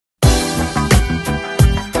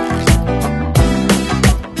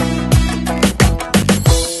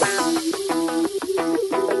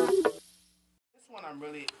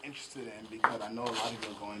interested in because I know a lot of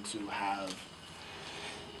people are going to have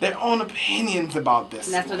their own opinions about this.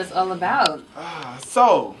 And that's what it's all about.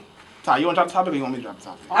 So, Ty, you want to drop the topic or you want me to drop the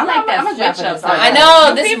topic? I like that I'm switch switch up. up. I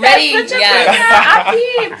know, this ready. Yeah.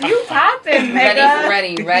 I peep. You popping,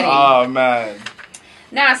 Ready. Oh, man.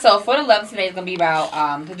 Nah, so for the love today is going to be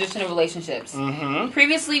about traditional relationships. Mm-hmm.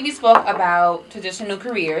 Previously, we spoke about traditional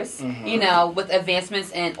careers, Mm-hmm. you know, with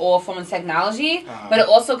advancements in all forms of technology, but it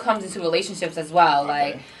also comes into relationships as well.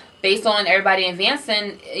 Okay. Like, based on everybody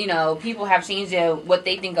advancing, you know, people have changed what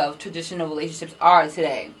they think of traditional relationships are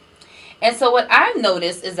today. And so what I've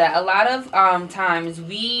noticed is that a lot of times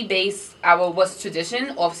we base our what's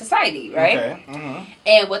tradition off society, right? Okay. Mm-hmm.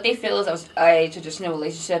 And what they feel is a traditional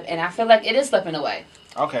relationship, and I feel like it is slipping away.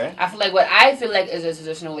 Okay. I feel like what I feel like is a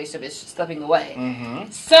traditional relationship is slipping away.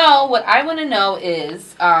 Mm-hmm. So what I want to know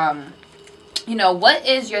is, you know, what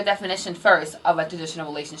is your definition first of a traditional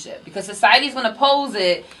relationship? Because society's going to pose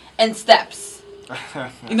it in steps.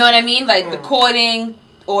 You know what I mean? Like the courting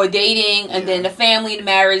or dating, and then the family, the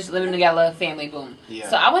marriage, living together, family, boom. Yeah.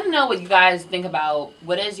 So I want to know what you guys think about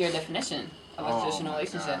what is your definition of a traditional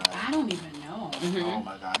relationship. God. I don't even know. Mm-hmm. Oh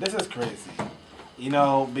my God, this is crazy. You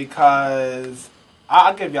know, because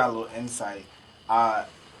I'll give y'all a little insight. I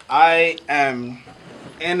am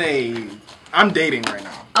I'm dating right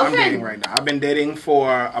now. Okay. I'm dating right now. I've been dating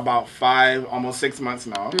for about 5, almost 6 months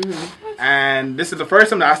now. Mm-hmm. And this is the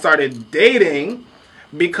first time that I started dating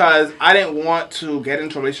because I didn't want to get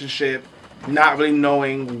into a relationship not really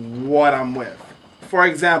knowing what I'm with. For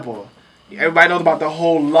example, everybody knows about the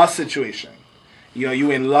whole lust situation. You know,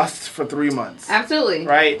 you in lust for 3 months. Absolutely.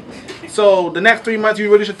 Right? So the next 3 months,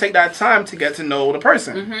 you really should take that time to get to know the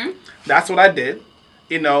person. Mm-hmm. That's what I did.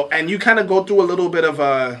 You know, and you kind of go through a little bit of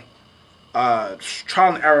a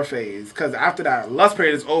trial and error phase. Because after that lust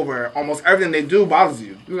period is over, almost everything they do bothers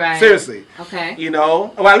you. Right. Seriously. Okay. You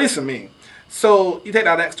know? Well, at least for me. So you take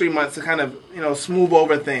that next 3 months to kind of, you know, smooth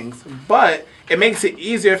over things. But it makes it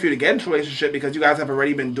easier for you to get into a relationship because you guys have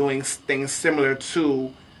already been doing things similar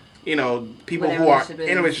to, you know, people who are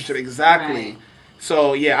in a relationship. Exactly. Right.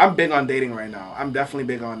 So, yeah, I'm big on dating right now. I'm definitely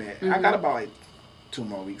big on it. Mm-hmm. I got about, like, 2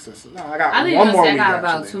 more weeks or so. No, I got I one more week, I got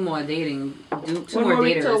about actually. 2 more dating. Two One more more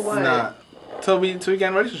week till daters. what? Nah. Till we get in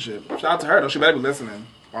a relationship. Shout out to her, though. She better be listening.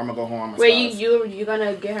 Or I'm going to go home. Wait, you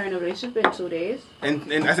gonna get her in a relationship in 2 days?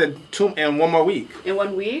 And I said 2 and 1 more week. In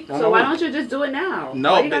 1 week? One So more why week. don't you just do it now?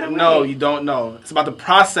 No, Why you gotta no, wait? you don't know. It's about the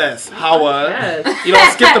process, Howard. Yes. You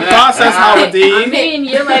don't skip the process, Howard D. I mean,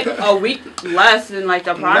 you're like a week less than like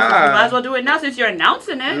the process. Nah. You might as well do it now since you're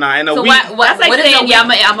announcing it. Nah, in a So week. what That's like what is saying, a yeah,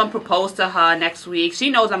 week? I'm gonna propose to her next week. She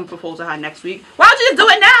knows I'm gonna propose to her next week. Why don't you just do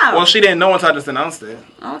it now? Well, she didn't know until I just announced it.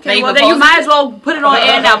 Okay, you well then you proposing? might as well put it on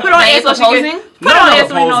air now. Put it on Now air you so she proposing? can. Put No, it on I'm air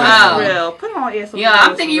so we know proposing. it's Oh. real. Put it on air so we Yeah, know I'm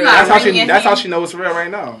it's thinking you real. got That's ring your how hand. she knows it's real right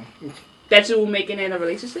now. That you making it in a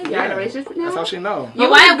relationship? You're in a relationship now? That's how she know. Yeah,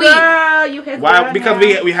 why a week? Girl, you his Why? girl Because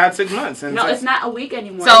now. we had 6 months. And No, it's not a week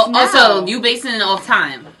anymore. So It's now. also you basing it off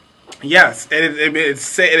time. Yes, it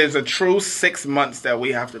is a true 6 months that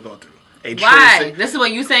we have to go through. A true Why? This is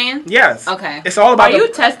what you saying? Yes. Okay. It's all about. Are you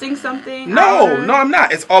testing something? No, I'm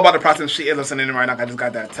not. It's all about the process. She is listening right now. I just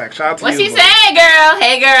got that text. Shout out to What you. she boo. saying, girl?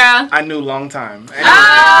 Hey, girl. I knew long time. And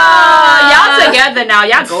Y'all together now.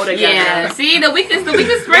 Y'all go together. Yeah. See, the week is spring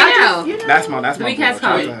Y'all now. just, you know. That's my The week boo. has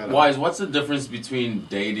Shout out come. to her, though. Wise, what's the difference between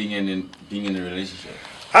dating and being in a relationship?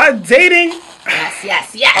 Dating.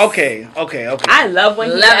 Yes. Okay. I love when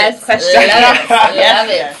he Love asks it. questions. Love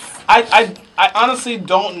it. I honestly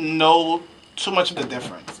don't know too much of the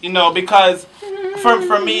difference, you know, because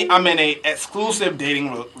for me, I'm in a exclusive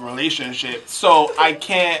dating relationship, so I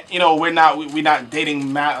can't, you know, we're not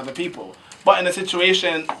dating mad other people. But in a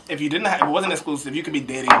situation, if it wasn't exclusive, you could be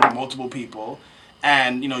dating multiple people,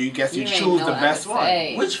 and you know, you You ain't choose know the what best to one.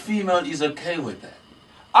 say. Which female is okay with that?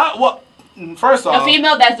 Well, first A off,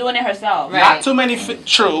 female that's doing it herself. Right. not too many.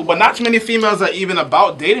 True, but not too many females are even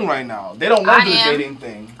about dating right now. They don't want to do the I am. dating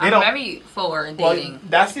thing. They I'm don't. very for Well, dating.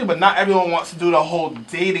 that's it, but not everyone wants to do the whole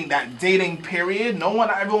dating period. Not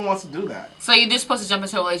everyone wants to do that. So you're just supposed to jump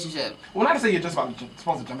into a relationship. Well, not to say you're just supposed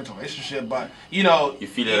to jump into a relationship, but you know, You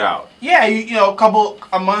feel it out. yeah, you know,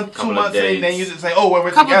 a month, 2 Couple of months, and then you days. just say, oh, we're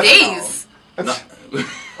Couple together days. now. No.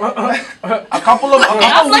 a couple of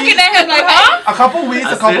I'm looking weeks, at him like, huh? a couple weeks,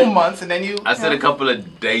 I a couple said- months, and then you. I said a couple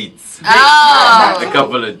of dates. Oh. A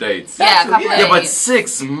couple of dates. Yeah, a couple Yeah, of Yeah, but days.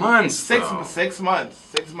 6 months. 6 though. 6 months.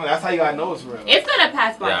 6 months. That's how you gotta know it's real. It's gonna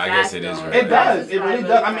pass by Yeah, I fast, guess it is though. real. It does. It's It really really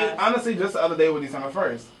does. I mean, fast. honestly, just the other day with December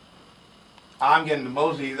 1st, I'm getting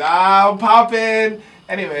emojis. I'm popping.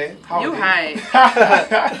 Anyway, how You are right.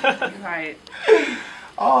 You right.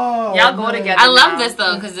 Oh, Y'all go nice. together. I love now. this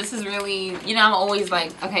though, because this is really, you know, I'm always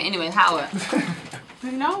like, okay, anyway, Howard.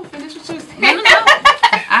 No, finish what you were saying. No.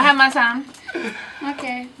 I have my time.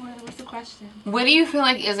 Okay, what's the question? What do you feel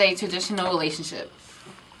like is a traditional relationship?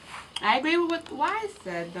 I agree with what Wise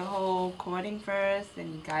said. The whole courting first,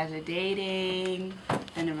 and you guys are dating,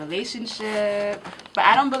 then a relationship. But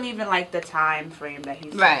I don't believe in like the time frame that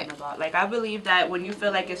he's Right. talking about. Like I believe that when you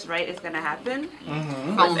feel like it's right, it's gonna happen.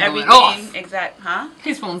 Mm-hmm. Phone's With going everything, off. exact, huh?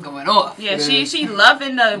 His phone's going off. Yeah, she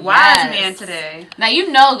loving the wise Yes. man today. Now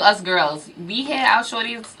you know us girls. We had our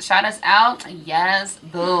shorties shout us out. Yes,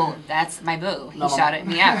 boo. That's my boo. He No, shouted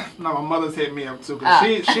me out. No, my mother's hit me up too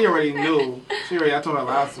because she already knew. I told her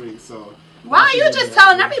last week. So Why are she you did just that.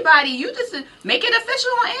 telling everybody? You just make it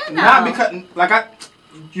official on air now. Not because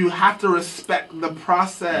you have to respect the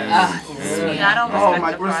process. Yeah, I don't Oh respect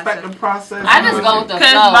my, the respect process. the process. I just go with the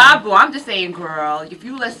Because flow. my boo, I'm just saying, girl, if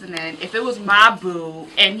you listening, if it was my boo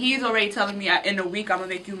and he's already telling me in a week I'm gonna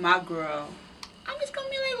make you my girl, I'm just gonna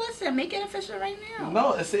be like, listen, make it official right now.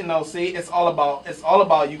 No, see, it's all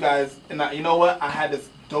about you guys. And you know what? I had this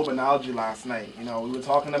dope analogy last night. You know, we were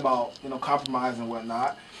talking about compromise and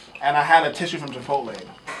whatnot, and I had a tissue from Chipotle,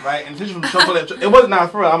 right? And tissue from Chipotle, it wasn't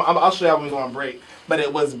not for real. I'll show you when we go on break. But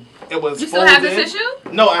it was. You still have the folded.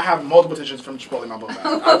 tissue? No, I have multiple tissues from Chipotle in my book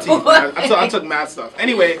bag. I took mad stuff.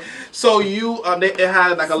 Anyway, so it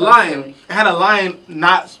had like a line. It had a line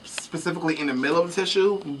not specifically in the middle of the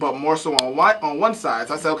tissue, but more so on one side.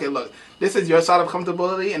 So I said, okay, look, this is your side of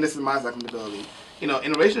comfortability, and this is my side of comfortability. In a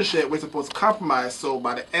relationship, we're supposed to compromise. So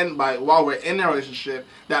while we're in a relationship,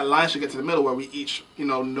 that line should get to the middle where we each,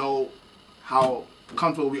 know how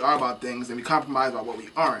comfortable we are about things, and we compromise about what we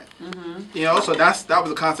aren't. Mm-hmm. So that was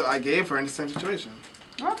the concept I gave her in the same situation.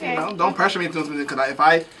 Okay. Don't pressure me to do something because if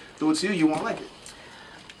I do it to you, you won't like it.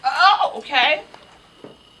 Oh, okay.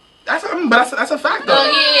 That's a fact though.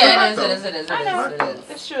 Oh yeah, it is. I know. It is.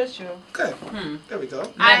 It's true. It's true. Okay. There we go.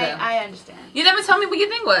 I understand. You never told me what your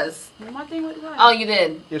thing was. My thing was what? Oh, you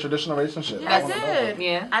did. Your traditional relationship. Yeah, I wanna know. did.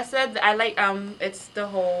 Yeah. I said I like it's the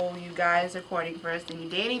whole you guys are courting first and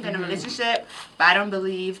you're dating then a relationship, but I don't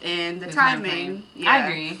believe in the time timing. frame. Yeah. I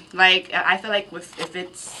agree. Like I feel like if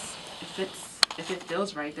it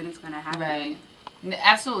feels right, then it's gonna happen. Right.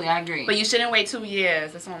 Absolutely, I agree. But you shouldn't wait 2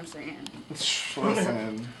 years. That's what I'm saying.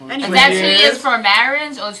 Listen. Anyway. Is that 2 years for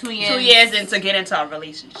marriage or 2 years? 2 years and to get into a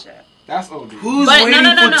relationship. That's OD. Who's But waiting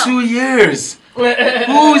no. for 2 years? Who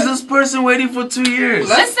is this person waiting for 2 years?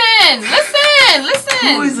 Listen.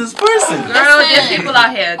 Who is this person? Girl, there's people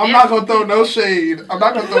out here. I'm not gonna throw no shade. I'm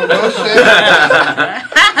not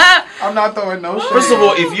throwing no shade. First of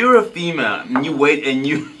all, if you're a female and you wait and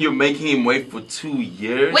you're making him wait for 2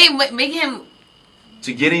 years Wait, make him.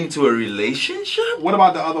 to get into a relationship? What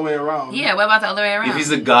about the other way around? Yeah, what about the other way around? If he's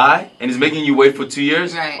a guy and he's making you wait for 2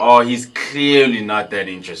 years, Right. oh, he's clearly not that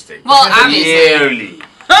interesting. Well, obviously.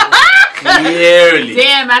 Clearly.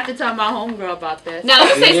 Damn, I have to tell my homegirl about this. Now,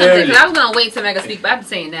 let me say something, Clearly. because I was going to wait till Meg speak, but I have to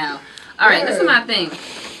say it now. All right, this is my thing.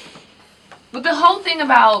 But the whole thing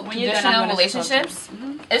about When you're done, traditional I'm gonna relationships,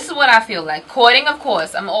 this is what I feel like. Courting, of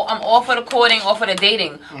course. I'm all for the courting, all for the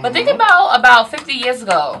dating. But think about 50 years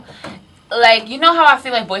ago. Like, you know how I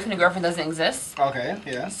feel like boyfriend and girlfriend doesn't exist? Okay,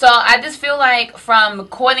 yeah. So I just feel like from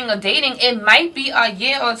courting or dating, it might be a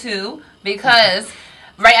year or two because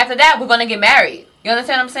right after that, we're going to get married. You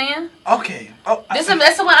understand what I'm saying? Okay. Oh, This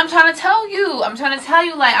is what I'm trying to tell you. I'm trying to tell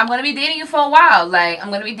you, like, I'm going to be dating you for a while. Like,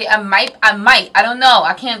 I might. I don't know.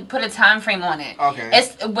 I can't put a time frame on it. Okay.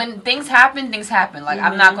 It's when things happen. Like,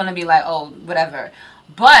 I'm not going to be like, oh, whatever.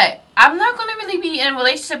 But I'm not going to really be in a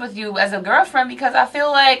relationship with you as a girlfriend because I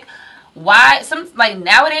feel like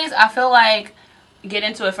nowadays I feel like Get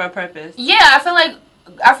into it for a purpose. yeah, I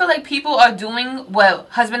feel like people are doing what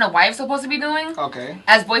husband and wife supposed to be doing Okay.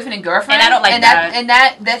 as boyfriend and girlfriend, And I don't like that. And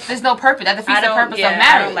that there's no purpose. That defeats the purpose of I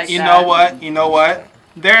marriage. don't like You that. know what?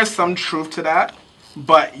 There's some truth to that,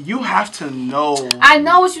 but you have to know. I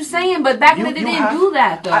know what you're saying, but back in the day, You they have- didn't do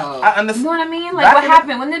that though. I understand. You know what I mean? Like, Back what in the-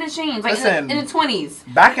 happened? When did it change? Like Listen. in the 20s.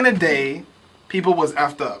 Back in the day, people was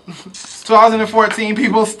effed up. 2014,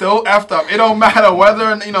 people still effed up. It don't matter whether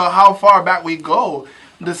how far back we go.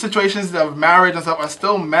 The situations of marriage and stuff are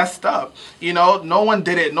still messed up. No one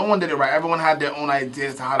did it. No one did it right. Everyone had their own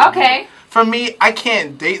ideas to how to do Okay. it. For me, I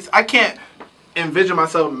can't envision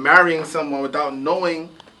myself marrying someone without knowing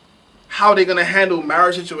how they're gonna handle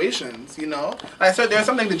marriage situations. You know, like so there's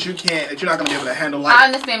something that you're not gonna be able to handle. Like I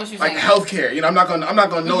understand what you're saying. Like healthcare. You know, I'm not gonna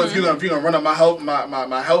know if you're gonna run up my health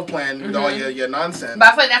plan with all your nonsense. But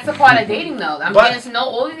I feel like that's a part of dating, though. I'm getting to know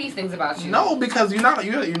all of these things about you. No, because you're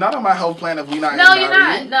not on my health plan if we're not. No, you're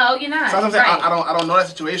not. No, you're not. So I'm saying I don't know that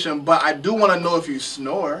situation, but I do want to know if you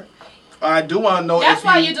snore. I do want to know. That's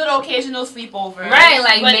why you do the occasional sleepover, right?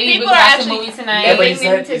 Like but maybe people we are watch a actually movie tonight. Yeah, but is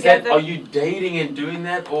that, are you dating and doing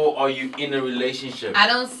that, or are you in a relationship? I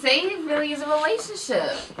don't say it really is a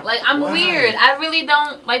relationship. Like I'm weird. I really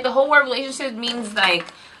don't like the whole word relationship means like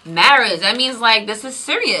marriage. That means like this is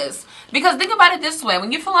serious. Because think about it this way: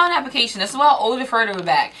 when you fill out an application, this is what I always refer to it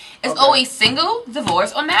back. It's always single,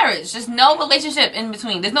 divorce, or marriage. There's no relationship in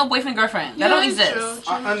between. There's no boyfriend girlfriend. That don't exist.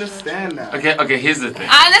 I understand that. Okay. Here's the thing.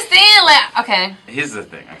 I understand. Like, okay. Here's the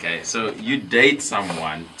thing. Okay, so you date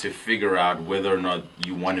someone to figure out whether or not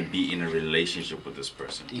you want to be in a relationship with this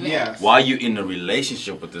person. Yes. While you're in a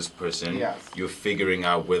relationship with this person, Yes. you're figuring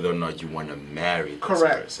out whether or not you want to marry this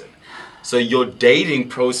Correct. person. So your dating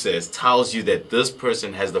process tells you that this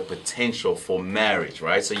person has the potential for marriage,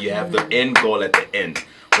 right? So you have the end goal at the end.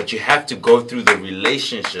 But you have to go through the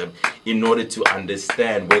relationship in order to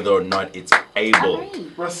understand whether or not it's able.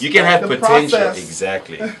 You can have potential. Process. I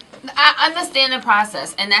Exactly. understand the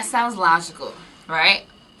process, and that sounds logical, right?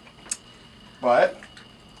 But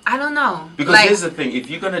I don't know. Because here's the thing: if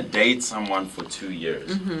you're gonna date someone for 2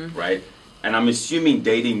 years, right? And I'm assuming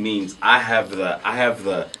dating means I have the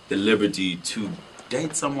liberty to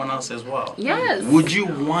date someone else as well. Yes. Would you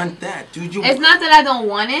want that? Dude, It's not that I don't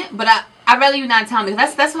want it, but I'd rather you not tell me.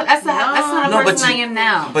 That's not the person I am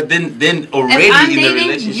now. But then already if I'm in the dating,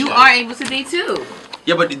 relationship, you are able to date too.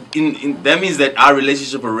 Yeah, but in that means that our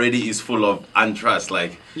relationship already is full of untrust.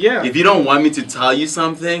 Like, yeah, if you don't want me to tell you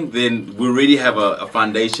something, then we already have a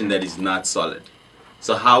foundation that is not solid.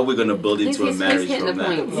 So how are we gonna build into a marriage from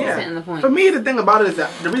that? Yeah. For me, the thing about it is that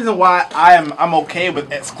the reason why I'm okay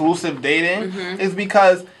with exclusive dating is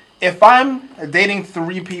because if I'm dating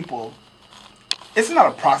 3 people, it's not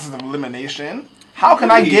a process of elimination. How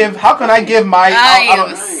can I give my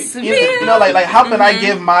you know like how can I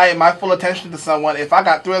give my full attention to someone if I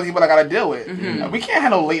got 3 other people I gotta deal with? We can't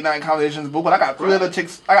handle late night conversations, but I got 3 other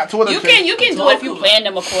chicks. I got 2 other chicks. You can do it if you plan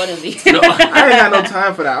them accordingly. No, I ain't got no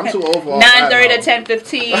time for that. I'm too old for all that. 9:30 to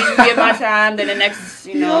 10:15. Give my time. Then the next,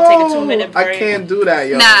 take a 2-minute break. I can't do that,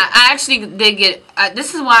 yo. Nah, I actually did get.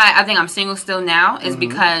 This is why I think I'm single still now. Is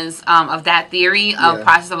because of that theory of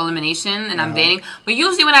process of elimination, and I'm dating. But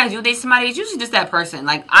usually when I do date somebody, it's usually just that person.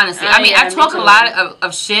 Like honestly, I talk a lot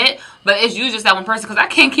of shit, but it's usually just that one person because I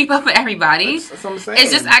can't keep up with everybody. That's what I'm saying.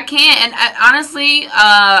 It's just I can't, and honestly,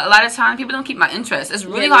 a lot of times people don't keep my interest. It's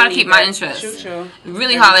really hard to keep my interest. True.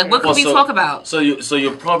 Really hard. Like what could we talk about? So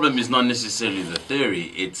your problem is not necessarily the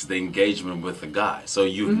theory; it's the engagement with the guy. So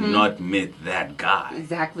you've not met that guy.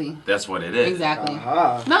 Exactly. That's what it is. Exactly.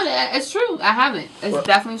 No, it's true. I haven't. It's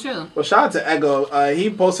definitely true. Well, shout out to Ego. He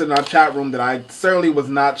posted in our chat room that I certainly was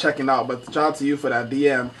not checking out, but shout out to you for that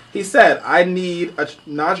DM. He said, I need a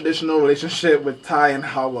non-traditional relationship with Ty and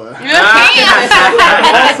Hawa.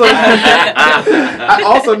 I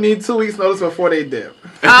also need 2 weeks notice before they dip.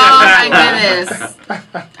 Oh my goodness.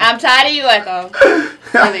 I'm tired of you, Echo.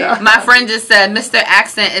 My friend just said, Mr.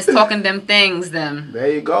 Accent is talking them things, them. There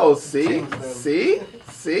you go. See?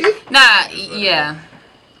 Nah, yeah.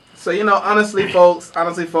 So, honestly, folks,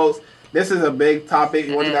 this is a big topic.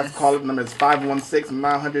 You want you guys to call it. The number is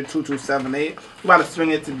 516-900-2278. We're about to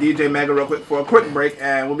swing it to DJ Mega real quick for a quick break.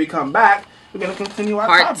 And when we come back, we're going to continue our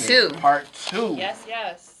topic. Part 2. Yes.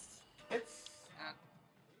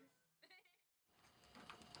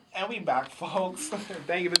 And we back, folks.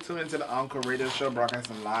 Thank you for tuning into the Encore Radio Show,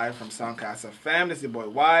 broadcasting live from Soundcast FM. This is your boy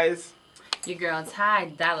Wise. Your girl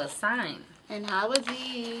Ty, $. And how was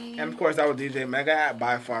he? And of course, that was DJ Mega at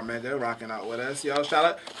By Far Mega, rocking out with us. Yo,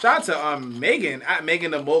 shout out to Megan at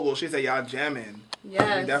Megan the Mogul. She said y'all jamming.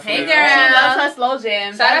 Yes. Hey girl. She loves her slow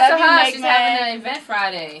jams. Shout out to her. She's She's having an event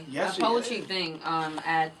Friday. Yes, a poetry thing.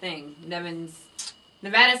 At Nevada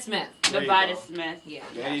Smith. Nevada Smith. Yeah.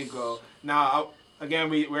 There you go. Now, again,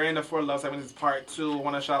 we're in the For Love segment. This is part 2. I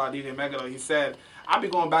want to shout out DJ Mega though. He said, I'll be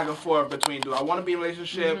going back and forth between do I want to be in a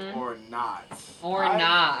relationship or not. Or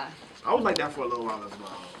not. I was like that for a little while as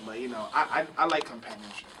well. But, I like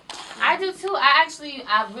companionship. I do too.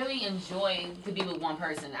 I really enjoy to be with one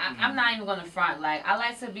person. I'm not even gonna front. Like I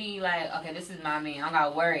like to be like, okay, this is my man. I don't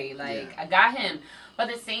gotta worry. Like I got him. But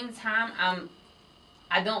at the same time,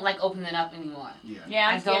 I don't like opening up anymore. Yeah,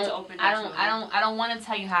 I'm scared to open up. I don't want to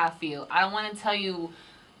tell you how I feel. I don't want to tell you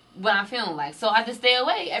what I'm feeling like. So I just stay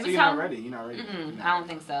away every time. You're not ready. I don't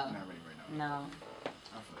think so. You're not ready right now. No. I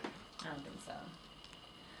feel you.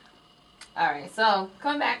 So, all right. So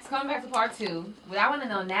coming back to part 2. What I want to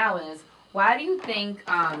know now is, why do you think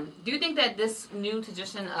that this new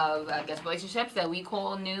tradition of, I guess, relationships that we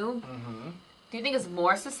call new, do you think is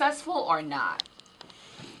more successful or not?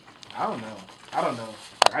 I don't know.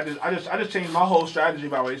 I just changed my whole strategy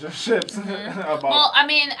about relationships. Well, I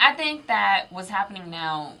mean, I think that what's happening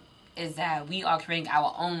now is that we are creating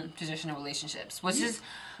our own traditional relationships, which is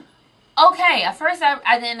okay. At first,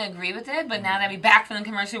 I didn't agree with it, but now that we're back from the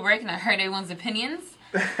commercial break and I heard everyone's opinions.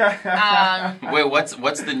 Wait,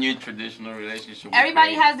 what's the new traditional relationship?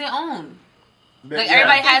 Everybody has their own. Like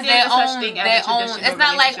everybody has their own. It's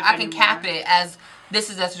not like I can cap it as this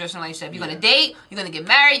is a traditional relationship. You're gonna date, you're gonna get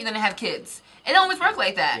married, you're gonna have kids. It don't always work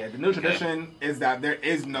like that. Yeah, the new tradition is that there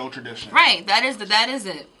is no tradition. Right. That is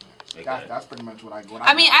it. That's pretty much what I go.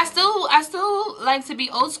 I mean, I still like to be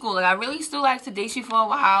old school. Like, I really still like to date you for a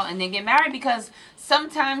while and then get married, because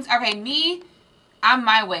sometimes, I'm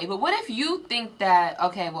my way. But what if you think that,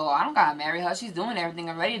 okay, well, I don't gotta marry her. She's doing everything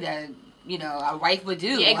already that, a wife would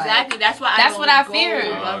do. Yeah, exactly. That's what I fear.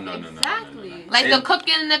 No. Exactly. Like the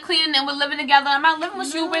cooking and the cleaning, and we're living together. I'm not living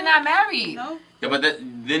with you. We're not married. No. Yeah, but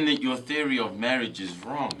then your theory of marriage is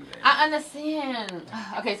wrong. Then. I understand.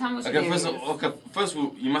 Okay, tell me what your theory is. First,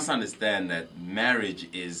 you must understand that marriage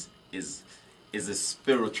is a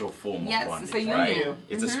spiritual form of bondage, it's a union. right?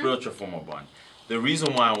 It's a spiritual form of bond. The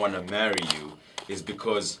reason why I want to marry you is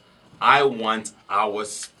because I want our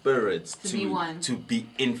spirits to be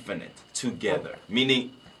infinite together.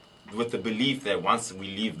 Meaning, with the belief that once we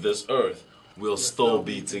leave this earth, we'll still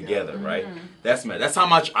be together, right? That's how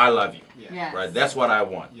much I love you, right? That's what I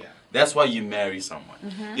want. Yeah. That's why you marry someone.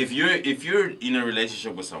 If you're in a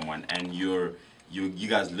relationship with someone and you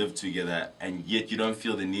guys live together and yet you don't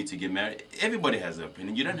feel the need to get married, everybody has an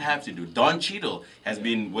opinion. You don't have to do. Don Cheadle has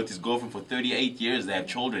been with his girlfriend for 38 years. They have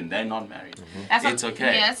children. They're not married. It's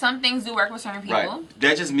okay. Yeah, some things do work with certain people. Right.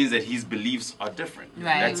 That just means that his beliefs are different.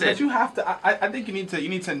 Right. That's But it. you have to. I think you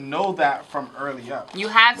need to know that from early up. You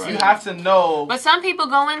have to. You have to know. But some people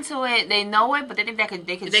go into it, they know it, but they think they can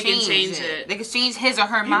change it. They can change his or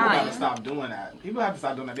her People mind. have to stop doing that. People have to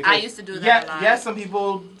stop doing that. I used to do that a lot. Yes,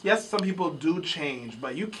 some people do change,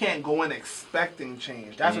 but you can't go in expecting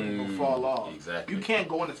change. That's when people fall off. Exactly. You can't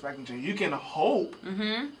go in expecting change. You can hope,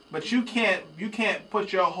 but you can't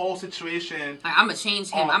put your whole situation. Like, I'm gonna change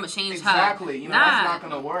him. I'm gonna change her. Exactly. That's not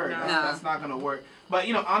gonna work. That's not gonna work. But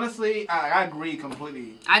honestly, I agree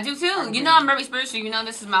completely. I do too. I'm very spiritual.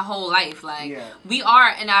 This is my whole life. Like we are,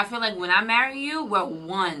 and I feel like when I marry you, we're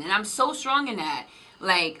one, and I'm so strong in that.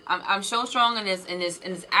 Like I'm so strong in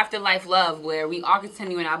this afterlife love where we are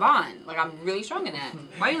continuing our bond. Like I'm really strong in that.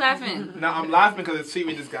 Why are you laughing? No, I'm laughing because it's tweet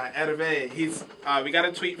we just got. Edave, we got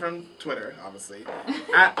a tweet from Twitter, obviously.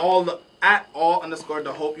 at all _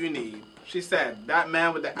 the hope you need. She said, that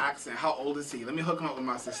man with the accent, how old is he? Let me hook him up with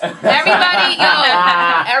my sister. Everybody is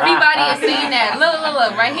saying that.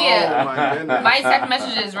 Look, right here. Oh my goodness. My text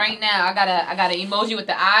messages right now. I got an emoji with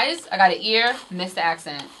the eyes. I got an ear. Missed the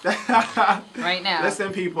accent. Right now.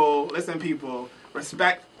 Listen, people.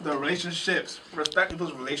 Respect the relationships. Respect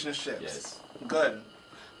people's relationships. Yes. Good.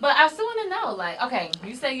 But I still want to know, like, okay,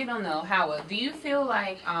 you say you don't know, Howard. Do you feel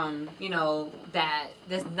like, that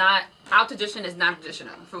there's not, our tradition is not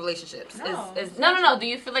traditional for relationships? No. Do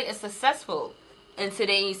you feel like it's successful in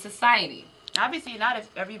today's society? Obviously not if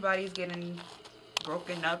everybody's getting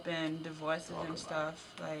broken up and divorces and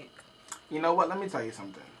stuff. Like, you know what? Let me tell you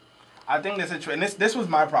something. I think this was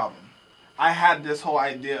my problem. I had this whole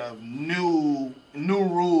idea of new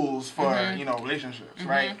rules for relationships,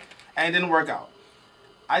 right? And it didn't work out.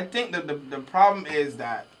 I think that the problem is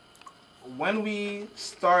that when we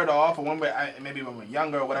start off, or maybe when we're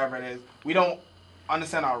younger or whatever it is, we don't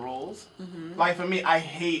understand our roles. Like for me, I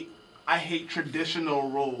hate traditional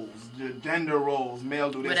roles, the gender roles, male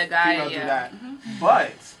do this, female do that.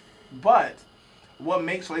 But what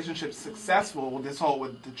makes relationships successful with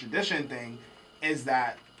the tradition thing is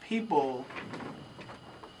that people,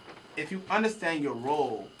 if you understand your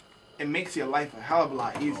role, it makes your life a hell of a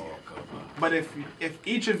lot easier. But if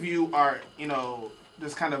each of you are,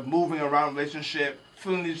 just kind of moving around a relationship,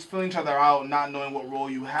 feeling each other out, not knowing what role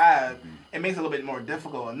you have, it makes it a little bit more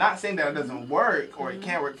difficult. I'm not saying that it doesn't work or it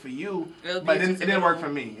can't work for you, but it didn't work for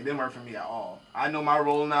me. It didn't work for me at all. I know my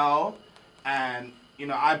role now, and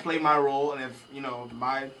I play my role. And if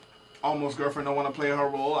my almost girlfriend don't want to play her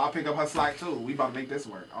role, I'll pick up her slack too. We about to make this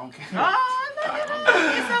work. I don't care.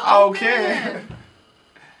 I don't care.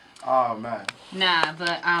 Oh man. Nah,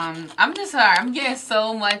 but I'm just sorry. I'm getting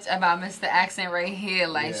so much about Mr. Accent right here.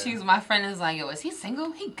 Like my friend is like, yo, is he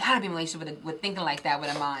single? He gotta be in a relationship with thinking like that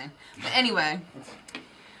with a mind. But anyway,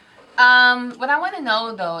 What I want to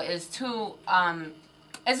know though is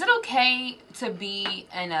is it okay to be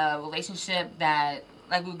in a relationship that,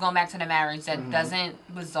 like, we're going back to the marriage, that doesn't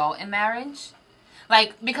result in marriage?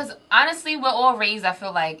 Like, because honestly, we're all raised, I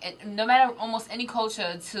feel like, no matter almost any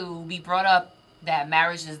culture, to be brought up that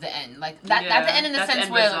marriage is the end. Like, not the end in the sense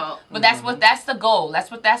where, but that's the goal.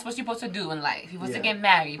 That's what you're supposed to do in life. You're supposed to get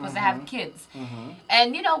married. You're supposed to have kids.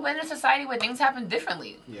 And we're in a society where things happen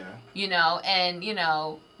differently. Yeah. And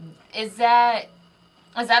is that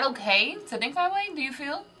okay to think that way? Do you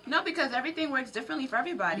feel? No, because everything works differently for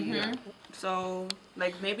everybody. So,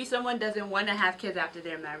 like, maybe someone doesn't want to have kids after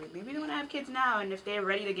they're married. Maybe they want to have kids now, and if they're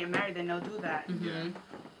ready to get married, then they'll do that.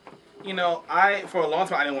 For a long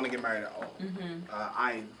time, I didn't want to get married at all.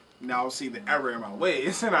 I now see the error in my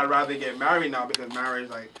ways, and I'd rather get married now, because marriage,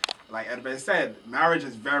 like Edward said, marriage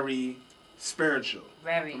is very spiritual.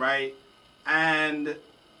 Very. Right? And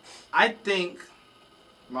I think,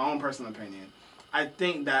 my own personal opinion, I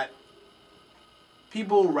think that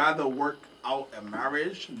people rather work out a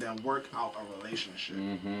marriage than work out a relationship.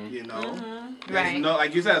 There's no,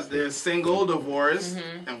 like you said, there's single, divorce,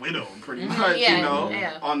 and widow, pretty much.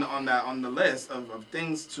 On the list of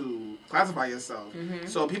things to classify yourself.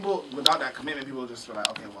 So people, without that commitment, people just feel like,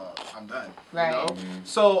 okay, well, I'm done. Right.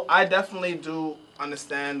 So I definitely do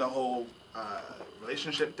understand the whole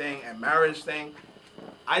relationship thing and marriage thing.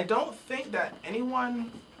 I don't think that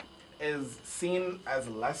anyone is seen as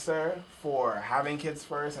lesser for having kids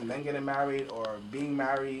first and then getting married, or being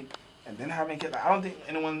married and then having kids. I don't think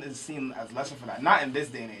anyone is seen as lesser for that. Not in this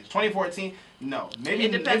day and age. 2014, no. Maybe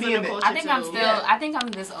it depends on the culture. I think I'm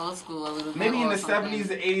this old school a little bit. Maybe in the 70s,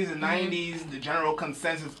 the 80s, and 90s, the general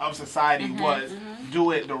consensus of society was do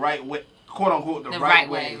it the right way, quote unquote, the right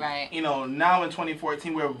way. Right. Now in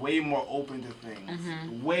 2014, we're way more open to things.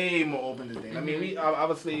 Way more open to things. I mean, we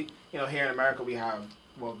obviously, here in America, we have,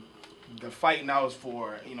 the fight now is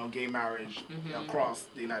for, gay marriage across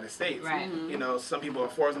the United States. Right. Some people are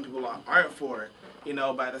for it, some people aren't for it.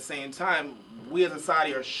 But at the same time, we as a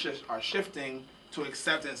society are shifting to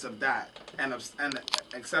acceptance of that, and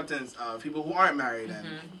acceptance of people who aren't married, and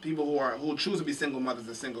people who choose to be single mothers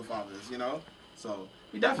and single fathers. So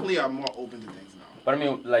we definitely are more open to things now. But I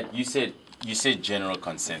mean, like you said general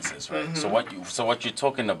consensus, right? So what you're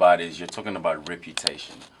talking about is you're talking about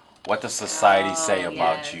reputation. What does society say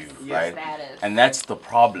about you, right? Status. And that's the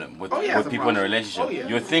problem with people in a relationship.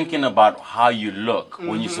 You're thinking about how you look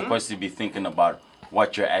when you're supposed to be thinking about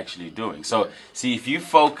what you're actually doing. So, see, if you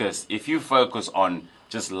focus on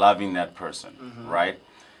just loving that person, right?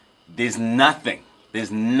 There's nothing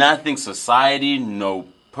society, no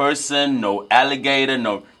person, no alligator,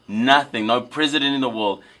 no nothing, no president in the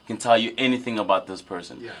world can tell you anything about this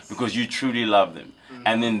person because you truly love them.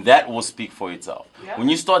 And then that will speak for itself. When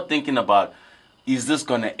you start thinking about, is this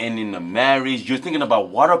going to end in a marriage? You're thinking about,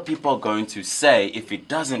 what are people going to say if it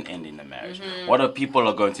doesn't end in a marriage? What are people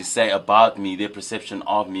are going to say about me, their perception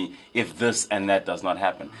of me, if this and that does not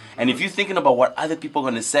happen? And if you're thinking about what other people are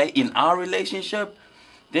going to say in our relationship,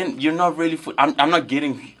 then you're not really. I'm not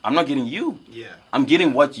getting you. Yeah. I'm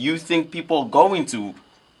getting what you think people are going to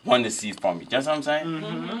want to see from me. That's what I'm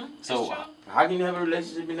saying. So how can you have a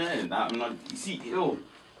relationship in that? And I'm not. See, you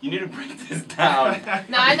need to break this down.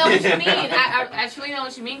 No, I know what you mean. I actually know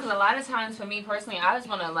what you mean, because a lot of times for me personally, I just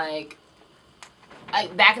want to like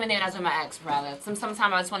back in the day when I was with my ex, rather. Sometimes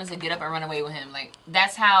I just wanted to get up and run away with him. Like,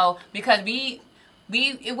 that's how, because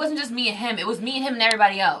it wasn't just me and him. It was me and him and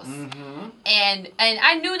everybody else. And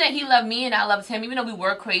I knew that he loved me and I loved him, even though we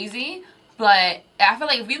were crazy. But I feel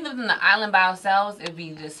like if we lived in the island by ourselves, it'd be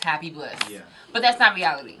just happy bliss. Yeah. But that's not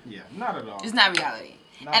reality. Yeah, not at all. It's not reality.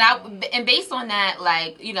 And based on that,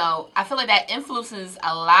 like, I feel like that influences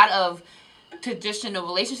a lot of traditional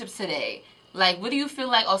relationships today. Like, what do you feel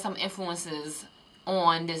like are some influences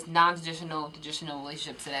on this non-traditional, traditional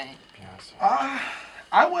relationship today?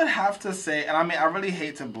 I would have to say, and I mean, I really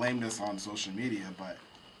hate to blame this on social media, but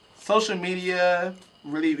social media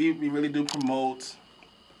we really do promote.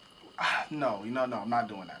 No, I'm not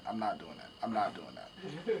doing that. I'm not doing that.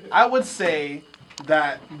 I would say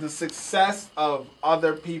that the success of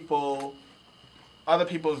other people's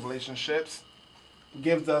relationships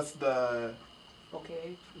gives us the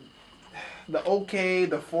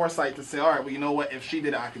foresight to say, all right, well, you know what? If she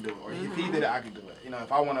did it, I could do it, or if he did it, I could do it.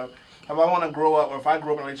 If I want to grow up, or if I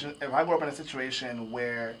grew up in a situation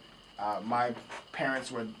where my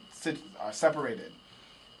parents were separated,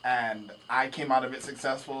 and I came out of it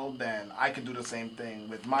successful, then I could do the same thing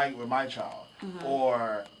with my child.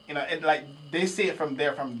 Or like they see it from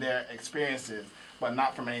their experiences, but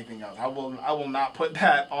not from anything else. I will not put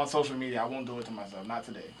that on social media. I won't do it to myself. Not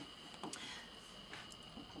today.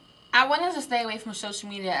 I wanted to stay away from social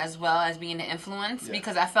media as well as being an influence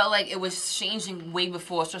because I felt like it was changing way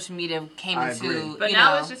before social media came into. But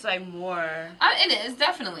now it's just like more. It is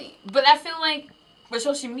definitely, but I feel like with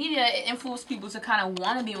social media, it influences people to kind of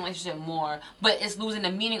want to be in a relationship more, but it's losing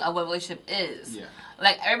the meaning of what a relationship is. Yeah.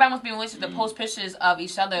 Like everybody wants to be in a relationship to post pictures of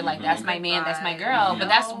each other, like that's my man, that's my girl. But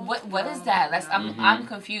that's what is that? That's I'm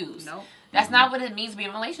confused. Nope. That's not what it means to be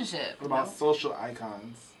in a relationship. What about social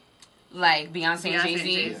icons? Like Beyonce and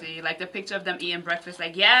Jay-Z. Yeah. Like the picture of them eating breakfast.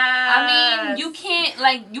 Like, I mean, you can't,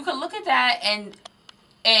 like, you can look at that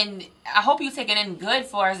and I hope you take it in good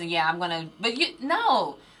for us. And I'm gonna, but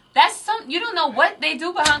that's you don't know what they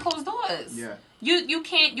do behind closed doors. Yeah. You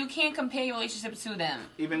can't compare your relationship to them.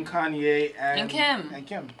 Even Kanye and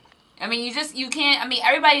Kim. I mean, you can't. I mean,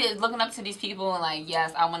 everybody is looking up to these people and like,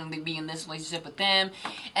 yes, I want to be in this relationship with them.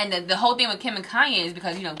 And the whole thing with Kim and Kanye is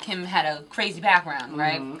because Kim had a crazy background,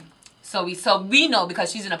 right? So we know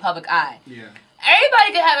because she's in the public eye. Yeah.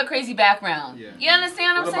 Everybody could have a crazy background. Yeah. You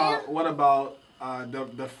understand what I'm saying? What about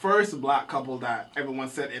the first black couple that everyone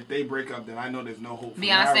said if they break up, then I know there's no hope for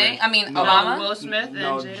marriage. Obama? Will Smith and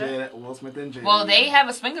Jada? Will Smith and Jada. Well, they have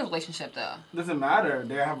a swinger relationship, though. Doesn't matter.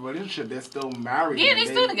 They have a relationship. They're still married. Yeah, they're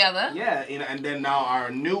still together. Yeah, and then now our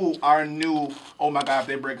new, oh my God, if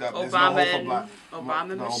they break up, there's no hope for black.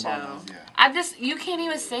 Obama and Michelle. You can't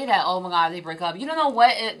even say that, oh my God, they break up. You don't know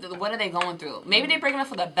what are they going through. Maybe they're breaking up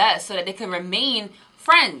for the best so that they can remain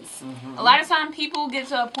friends. A lot of times people get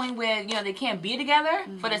to a point where they can't be together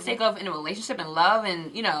for the sake of in a relationship and love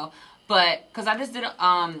and but because I just did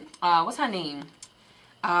what's her name,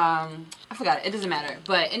 I forgot it doesn't matter,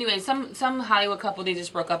 but anyway, some Hollywood couple, they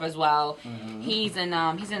just broke up as well. He's in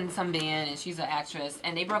some band and she's an actress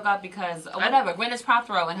and they broke up because whatever, Gwyneth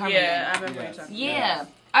Paltrow and her man. I remember you talking about.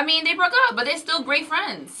 I mean, they broke up, but they're still great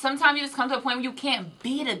friends. Sometimes you just come to a point where you can't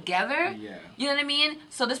be together. Yeah. You know what I mean?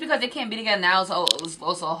 So just because they can't be together now is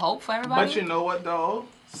also a hope for everybody. But you know what, though?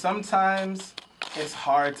 Sometimes it's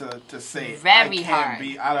hard to say. Very I hard.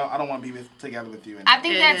 I don't want to be together with you anymore. I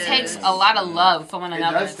think that takes a lot of love for one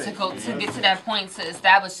another to get to that point to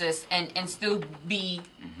establish this and still be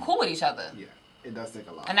cool with each other. Yeah, it does take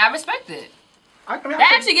a lot. And I respect it.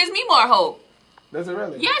 That actually gives me more hope. Does it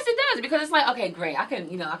really? Yes, it does, because it's like, okay, great, I can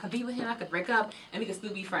be with him, I could break up, and we can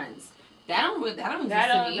still be friends. That don't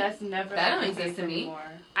exist to me. That's never. That don't exist to me.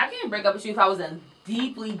 I can't break up with you if I was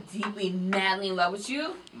deeply, deeply, madly in love with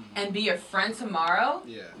you, and be your friend tomorrow.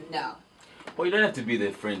 Yeah. No. Well, you don't have to be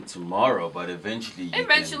their friend tomorrow, but eventually.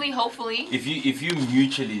 Hopefully. If you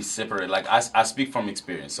mutually separate, like I speak from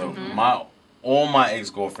experience, so all my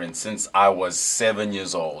ex-girlfriends since I was 7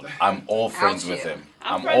 years old, I'm all friends with them.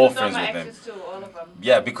 I'm all friends with them. Too, all of them.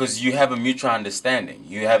 Yeah, because you have a mutual understanding.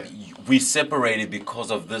 We separated because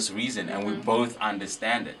of this reason, and we both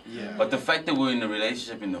understand it. Yeah. But the fact that we're in a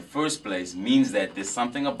relationship in the first place means that there's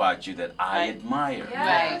something about you that I admire,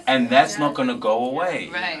 and that's not gonna go away.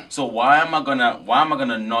 Right. So why am I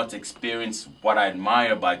gonna not experience what I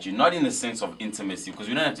admire about you? Not in the sense of intimacy, because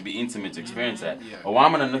we don't have to be intimate to experience that. Yeah. But why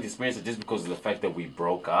am I gonna not experience it just because of the fact that we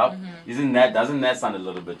broke up? Doesn't that sound a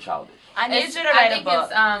little bit childish? I need you to write a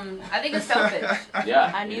book. I think it's selfish.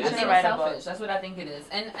 Yeah. I need you to write a book. That's what I think it is.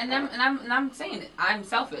 And I'm saying it. I'm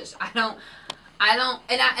selfish. And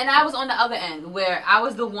I was on the other end where I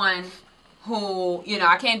was the one who,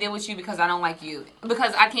 I can't deal with you because I don't like you.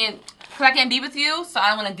 Because I can't be with you, so I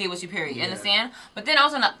don't want to deal with you, period. You understand? But then I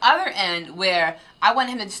was on the other end where I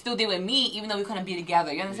wanted him to still deal with me even though we couldn't be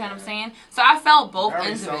together. You understand what I'm saying? So I felt both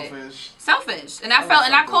ends of it. Selfish. And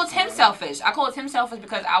I called him selfish. I called him selfish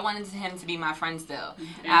because I wanted him to be my friend still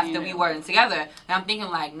after we weren't together. And I'm thinking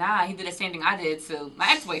like, nah, he did the same thing I did to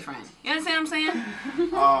my ex-boyfriend. You understand what I'm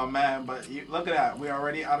saying? Oh man, but look at that. We're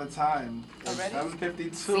already out of time. It's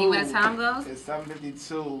 7:52. See where the time goes? It's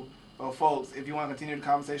 7:52. Well, folks, if you want to continue the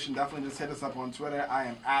conversation, definitely just hit us up on Twitter. I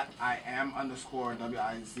am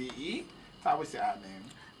 _WIZE. How was your ad name?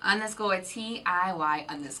 _TIY_.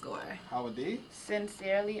 How would D?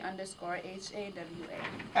 Sincerely _HAWA.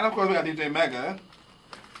 And of course, we got DJ Mega.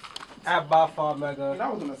 At by far Mega. I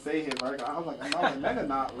was going to say it, right? I was like, Mega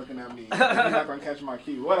not looking at me. He's not going to catch my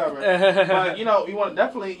cue, whatever. But, you want to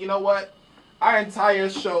definitely, you know what? Our entire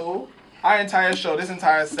show, this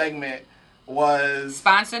entire segment was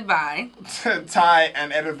sponsored by Ty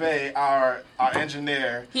and Edabe, our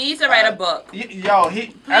engineer. He needs to write a book.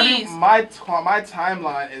 My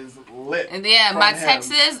timeline is lit. Yeah, my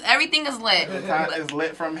texts, everything is lit. It's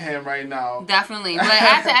lit from him right now. Definitely. But I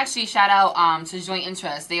have to actually shout out to Joint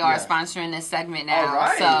Interest. They are sponsoring this segment now. All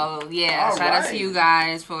right. So shout out to you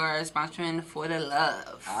guys for sponsoring For the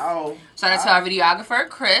Love. Shout out to our videographer,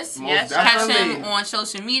 Chris. Catch him on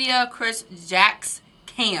social media, Chris Jax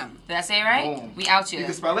Ham. Did I say it right? Boom. We out here. You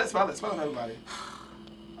can spell it, everybody.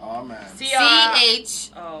 Oh man.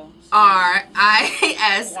 CHRISJACKSCAM.